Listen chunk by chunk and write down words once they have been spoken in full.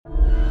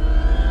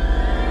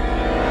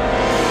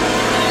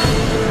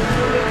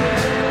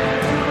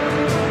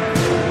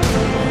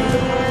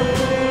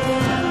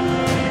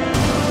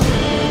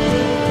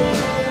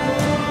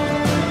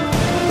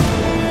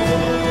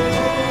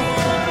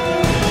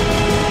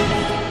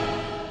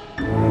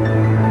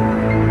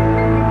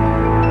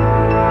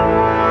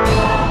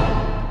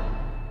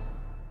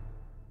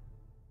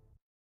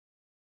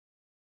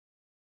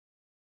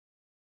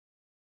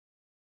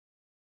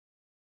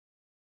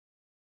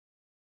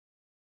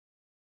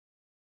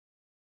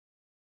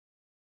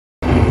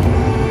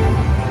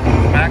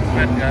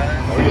bet, guys.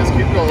 Oh yes,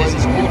 keep going.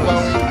 Just keep going.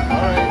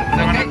 All right.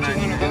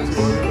 790.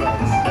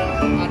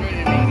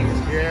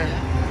 Yeah.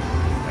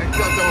 I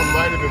thought that one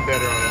might have been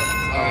better on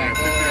a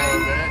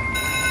 $50 bet,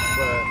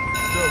 but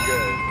still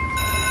good.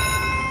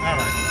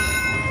 Alright.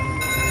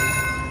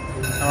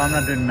 Oh, I'm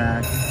not doing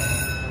max.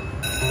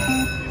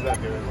 He's not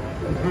doing that.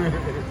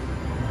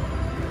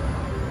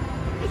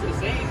 It's the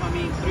same. I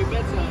mean, 3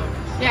 bets of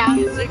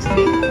 60.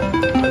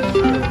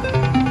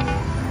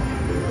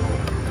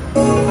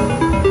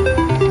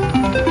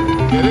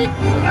 Get it?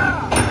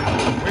 Yeah.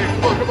 Wait,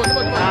 come on.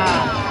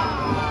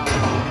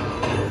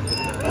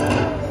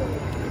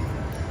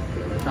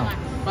 No.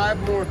 5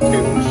 more to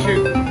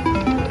shoot.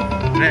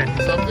 Red.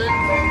 Something?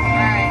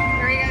 Alright,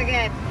 here we go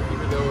again.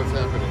 Even know what's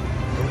happening.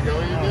 Are we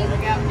going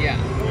again? Yeah.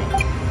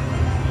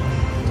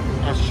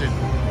 Oh shit.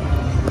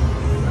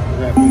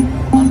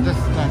 I'm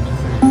just trying to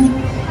say.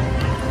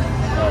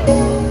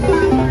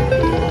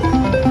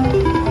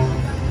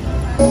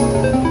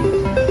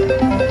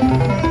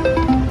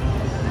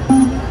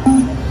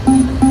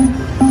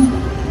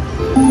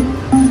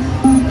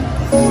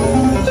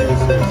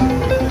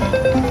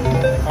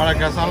 Alright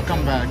guys, I'll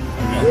come back.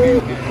 Okay.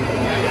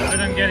 I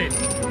didn't get it.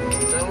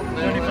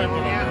 25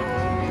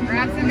 minutes.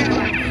 Grab some good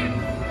ones.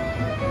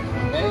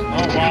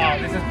 Oh wow,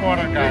 this is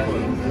quarter guys.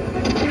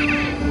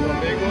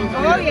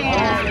 Oh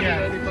yeah.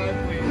 Yeah.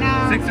 No.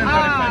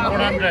 635,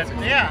 400.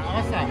 Yeah,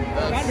 awesome.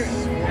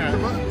 Yeah.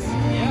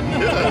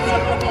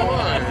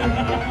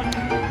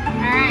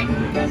 Alright,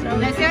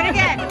 let's do it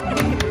again.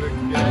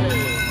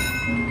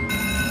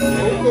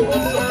 Oh,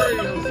 I'm sorry.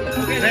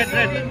 Red.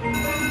 Hey,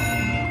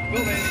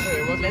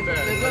 it wasn't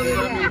bad.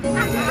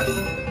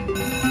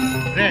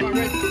 Red.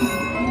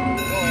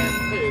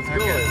 Hey, it's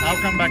Okay, going. I'll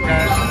come back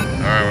guys.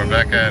 Alright, we're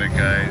back at it,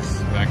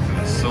 guys. Back to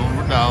the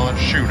silver dollar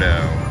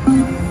shootout.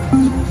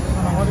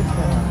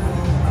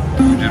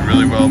 We did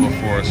really well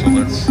before, so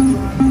let's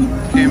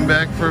came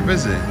back for a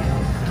visit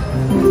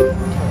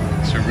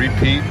to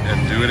repeat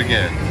and do it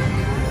again.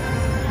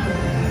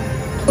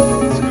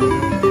 Let's go.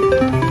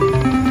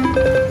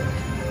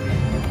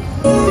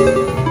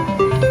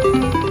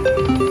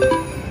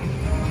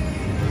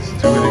 Let's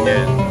do it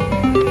again.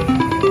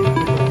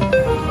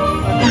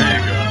 There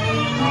you go.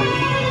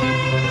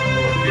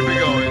 Keep it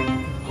going.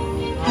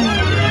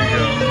 There you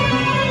go.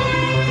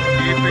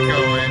 Keep it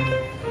going.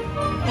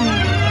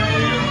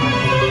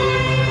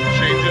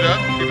 Change it up,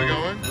 keep it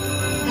going.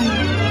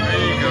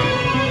 There you go.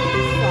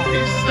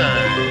 Peace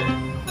sign.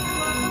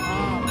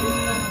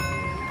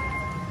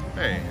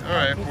 Hey,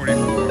 alright,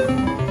 44.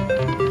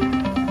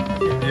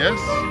 Yes?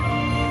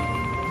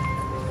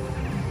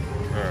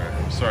 Alright,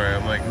 I'm sorry,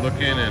 I'm like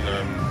looking and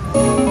I'm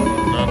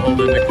not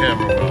holding the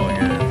camera well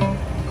again.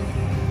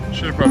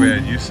 Should have probably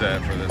had you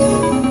sat for this one.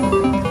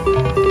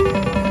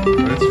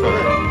 But it's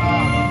fine.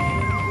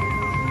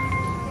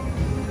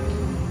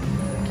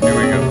 Here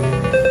we go.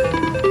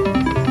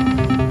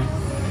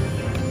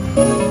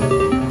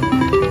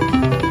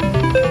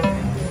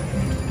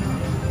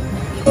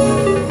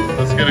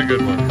 Let's get a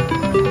good one.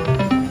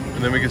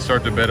 And then we can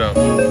start to bet up.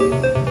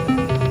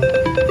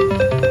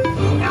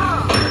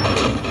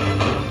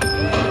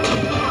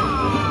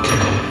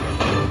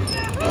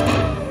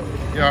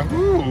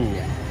 Yahoo!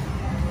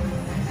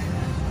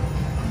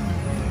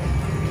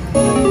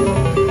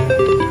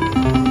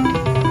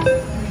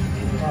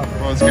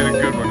 Well, let's get a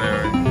good one,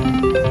 Aaron.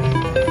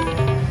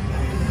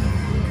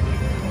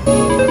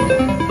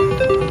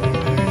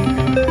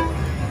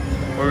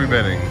 What are we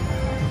betting?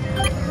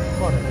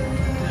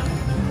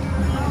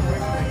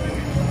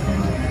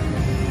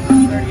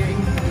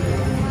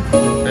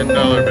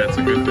 $10 bet's a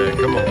good bet.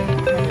 Come on.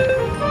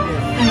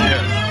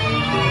 Yes.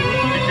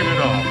 Kicking it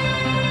off.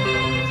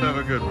 Let's have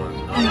a good one.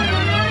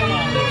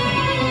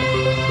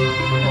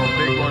 Oh,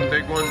 big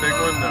one.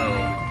 No.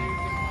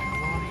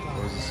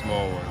 That was a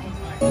small one.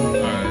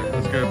 Alright,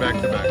 let's go back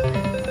to back.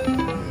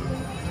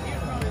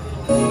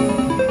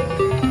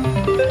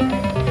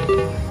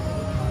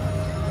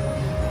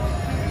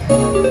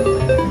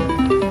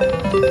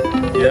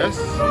 Yes?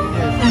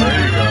 There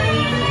you go.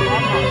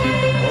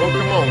 Oh,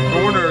 come on.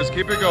 Corners.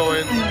 Keep it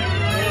going. X.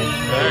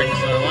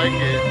 I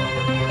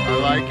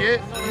like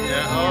it.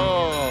 Yeah. Oh.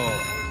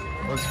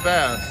 That's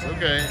fast.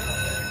 Okay. A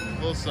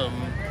little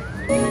something.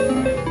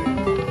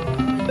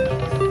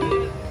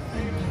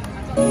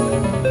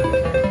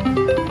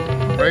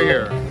 Right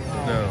here.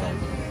 No.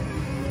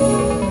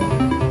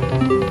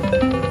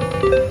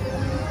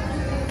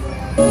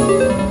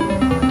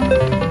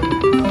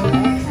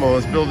 Come on.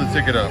 Let's build the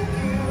ticket up.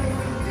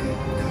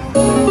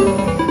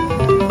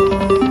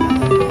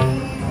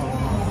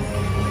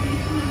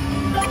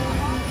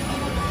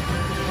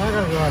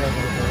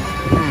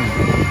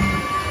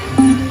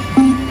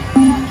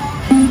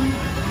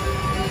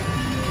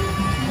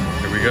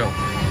 Here we go.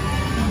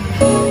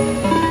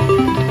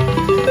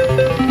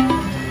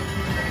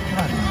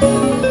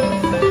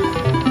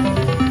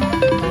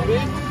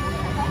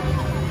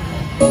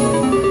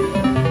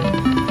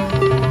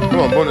 Come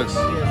on, bonus.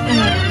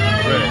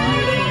 Ready.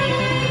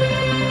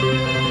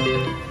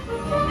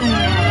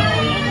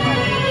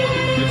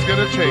 It's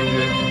gonna change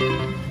it.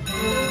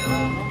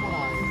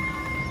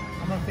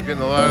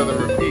 getting a lot of the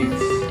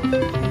repeats.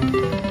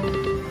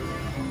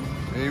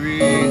 Maybe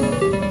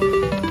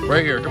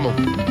right here. Come on.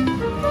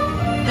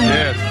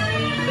 Yes.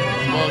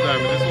 Small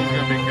diamond. This one's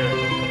gonna be good.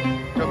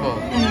 Come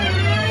on.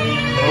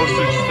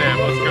 Postage stamp.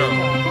 Let's go.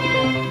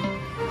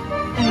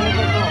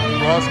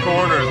 Cross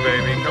corners,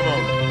 baby. Come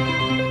on.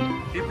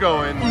 Keep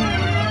going.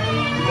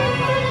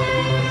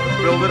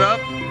 Let's build it up.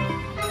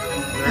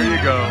 There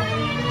you go.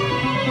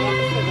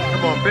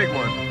 Come on, big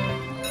one.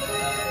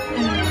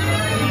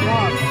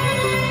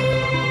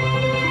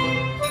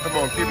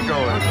 Come on, keep it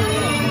going.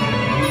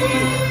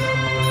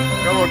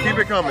 Come on, keep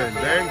it coming.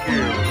 Thank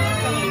you.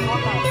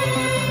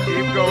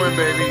 Keep going,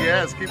 baby.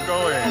 Yes, keep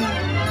going.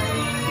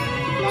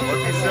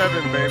 Lucky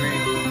 7, baby.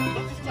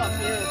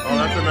 Oh,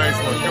 that's a nice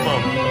one. Come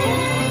on.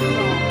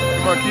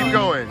 Come on, keep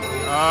going.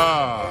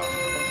 Ah,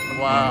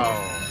 wow.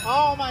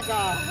 Oh my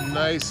God.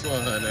 Nice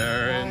one,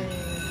 Aaron.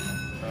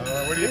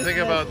 What do you think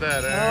about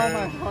that,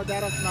 Aaron? Oh my God,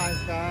 that was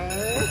nice, guys.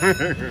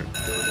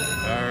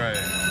 All right,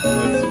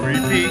 let's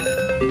repeat.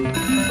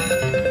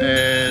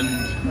 And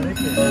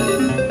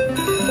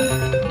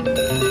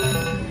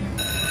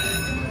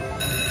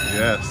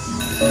yes.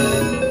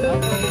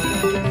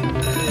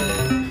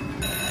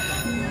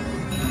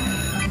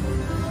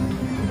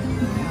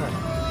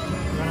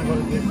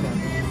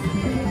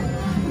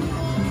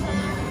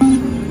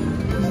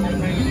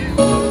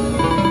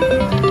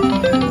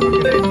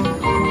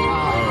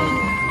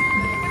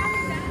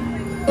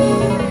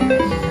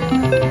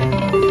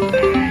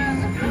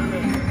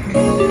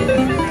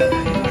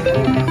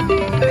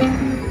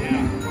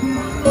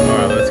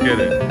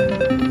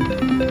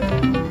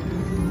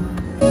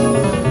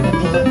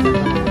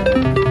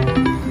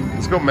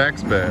 Go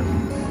max bet.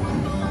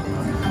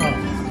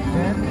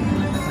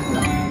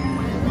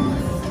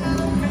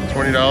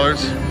 $20?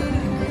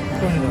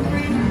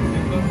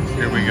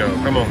 Here we go.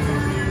 Come on.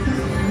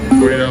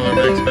 $20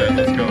 max bet.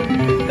 Let's go.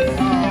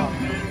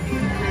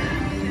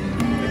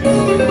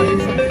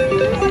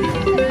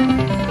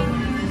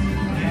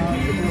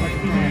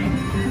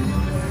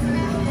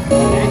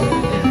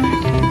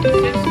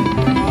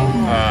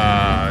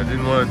 I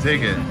didn't want to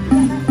take it.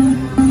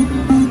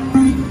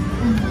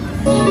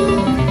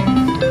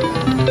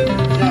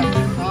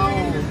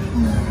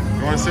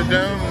 Sit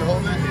down and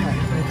hold it.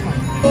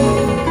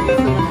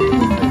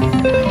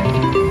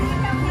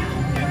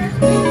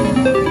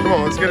 Come on,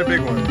 let's get a big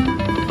one.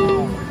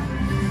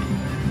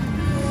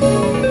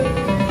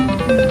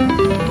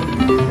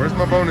 Where's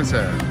my bonus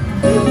at?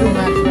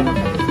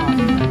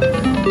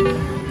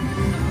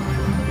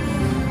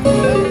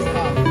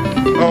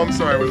 Oh, I'm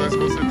sorry. Was I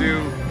supposed to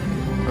do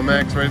a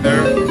max right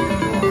there?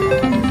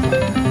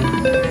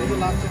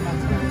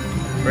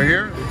 Right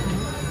here?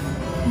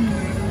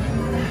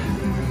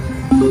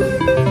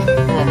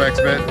 Come on, max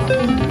bet.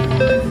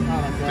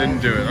 Didn't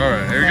do it. All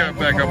right, here we got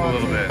back up a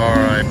little bit. All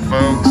right,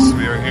 folks,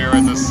 we are here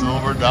at the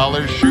silver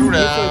dollar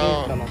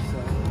shootout.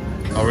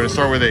 Oh, we're gonna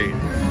start with 8.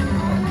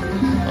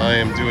 I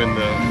am doing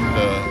the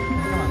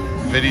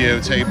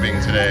videotaping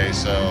today,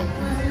 so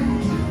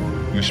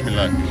wish me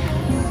luck.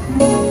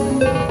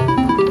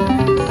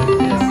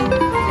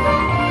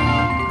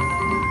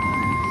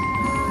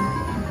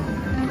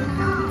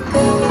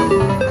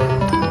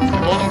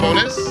 Come on,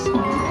 bonus.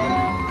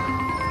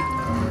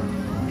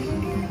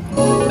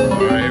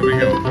 Here we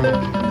go. Come on.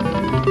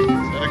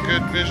 Is that a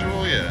good visual?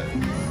 Yeah.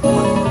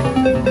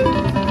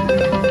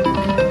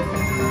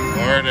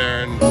 All right,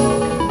 Aaron.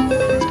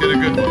 Let's get a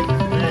good one.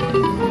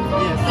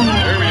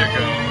 There we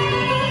go.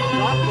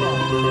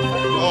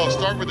 Oh,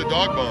 start with the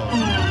dog bone.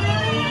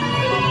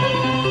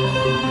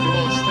 Come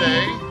on,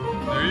 stay.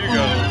 There you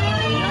go.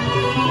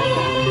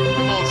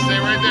 Come on, stay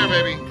right there,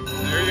 baby.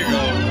 There you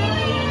go.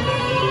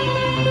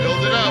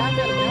 Build it up.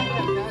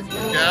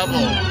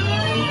 Gavel.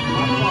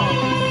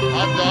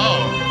 Hot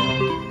dog.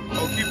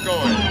 Oh, keep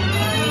going.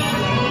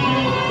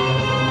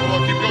 Come on,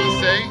 keep going,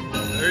 stay.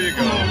 There you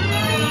go.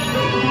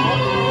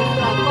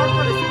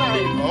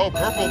 Oh,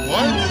 purple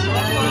what?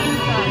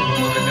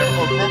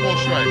 Oh, purple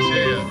stripes,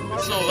 yeah.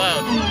 It's so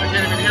loud. I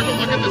can't even hear, but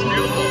look at this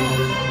beautiful.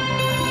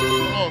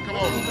 Come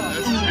on.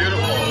 This is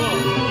beautiful.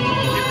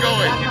 Keep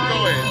going, keep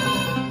going.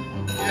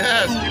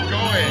 Yes, keep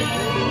going.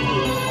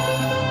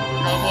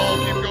 Come on,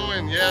 keep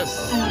going, yes.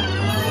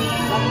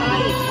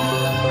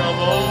 Come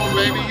on,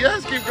 baby.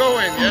 Yes, keep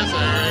going. Yes,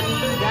 Aaron.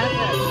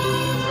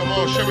 Come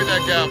on, show me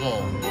that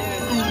gavel.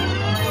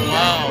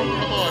 Wow,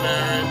 come on,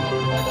 Aaron.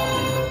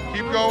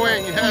 Keep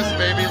going. Yes,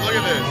 baby. Look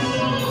at this.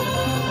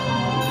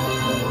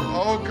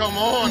 Oh, come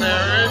on,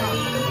 Aaron.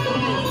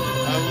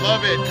 I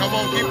love it. Come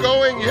on, keep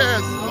going.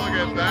 Yes, look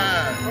at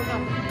that.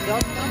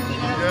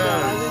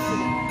 Yes.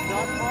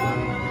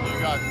 You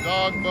got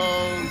dog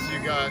bones. You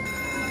got,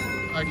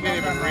 I can't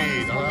even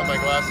read. I don't have my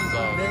glasses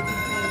on.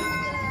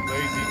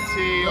 Lazy T.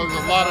 Oh,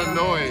 there's a lot of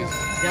noise.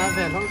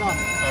 Hold on.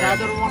 The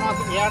other one was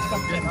add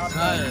something. Getting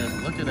tired.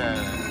 Looking at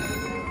it.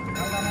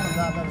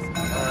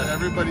 All right,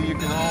 everybody, you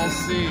can all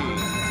see.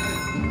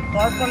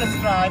 Purple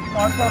stripe.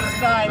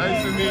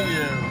 Nice to meet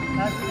you.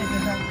 Nice to meet you.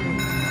 Thank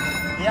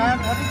you. Yeah,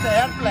 what is the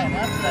airplane?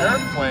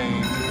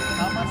 Airplane.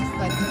 How much is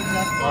like this?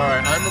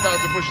 Alright, I'm about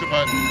to push the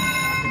button.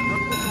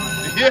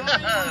 Yes!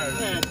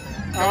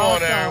 Come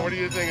on, Aaron. What do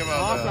you think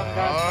about that?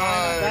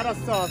 Alright. That is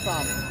so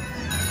awesome.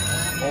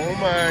 Oh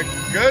my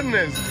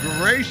goodness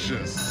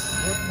gracious.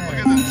 Look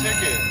at the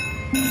ticket.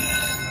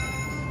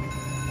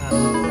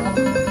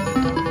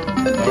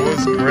 That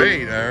was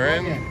great,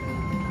 Aaron.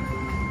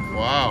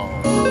 Wow.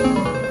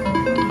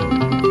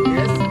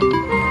 Yes.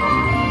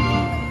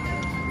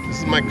 This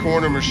is my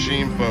corner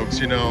machine, folks.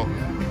 You know,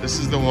 this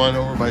is the one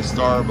over by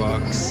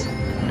Starbucks.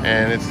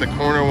 And it's the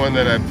corner one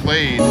that I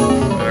played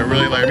that I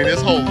really like. I mean,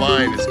 this whole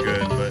line is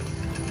good, but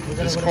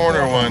this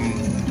corner one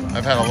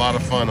I've had a lot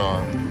of fun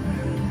on.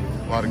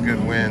 A lot of good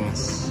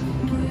wins.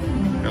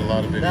 Got a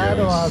lot of videos. That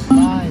was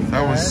nice.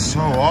 That was so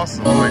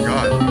awesome. Oh my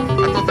god.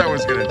 I thought that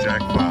was gonna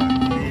jackpot.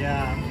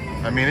 Yeah.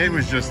 I mean, it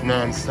was just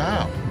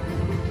non-stop.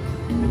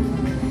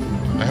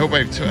 I hope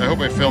I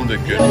filmed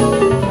it good.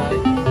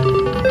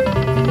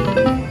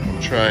 I'm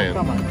trying.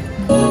 Come on.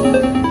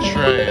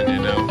 Trying, you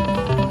know.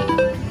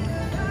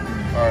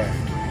 Alright.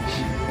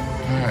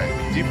 Alright,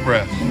 deep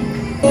breath.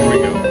 Here we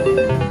go.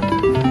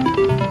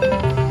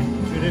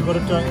 Should we go to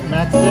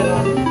max it?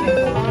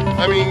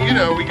 I mean, you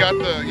know, we got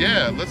the,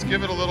 yeah, let's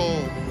give it a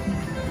little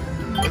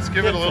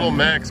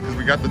max because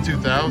we got the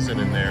 2,000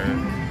 in there.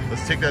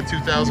 Let's take that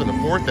 2,000 to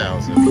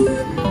 4,000.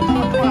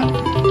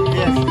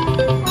 Yes.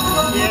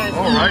 Yes.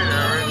 All right,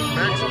 Aaron,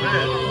 max bid.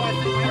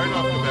 Right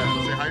off the bat.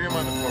 Say hi to your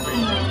mother for me.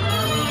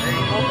 Hey,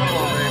 come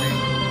on, baby.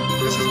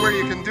 This is where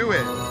you can do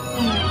it.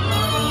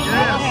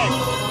 Yes.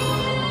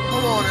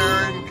 Come on,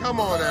 Aaron. Come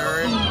on,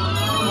 Aaron. Come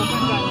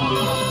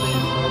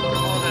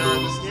on,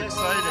 Aaron. This is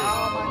exciting.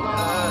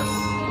 Yes.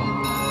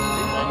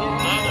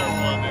 Another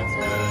one that's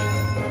good.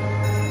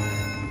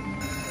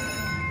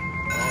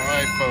 All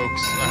right,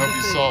 folks. I hope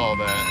you saw all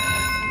that.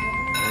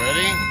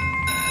 Ready?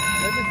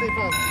 Let me see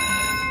first.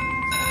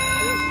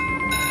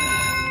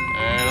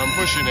 And I'm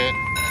pushing it.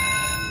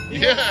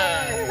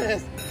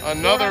 Yes!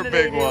 Another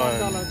big one.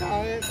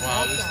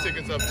 Wow, this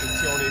ticket's up to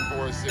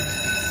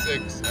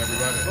 $24.66,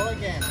 everybody. Go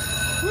again.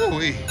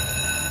 Woo-wee.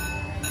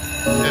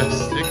 Yes,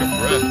 take a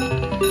breath.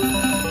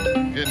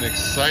 Getting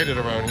excited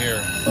around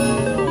here.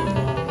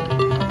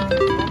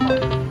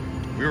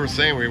 We were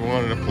saying we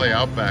wanted to play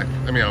Outback.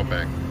 I mean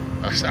Outback.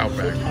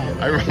 Outback.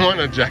 I want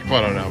a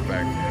jackpot on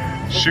Outback.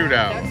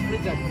 Shootout. That's free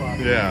jackpot.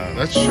 Yeah,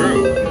 that's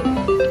true.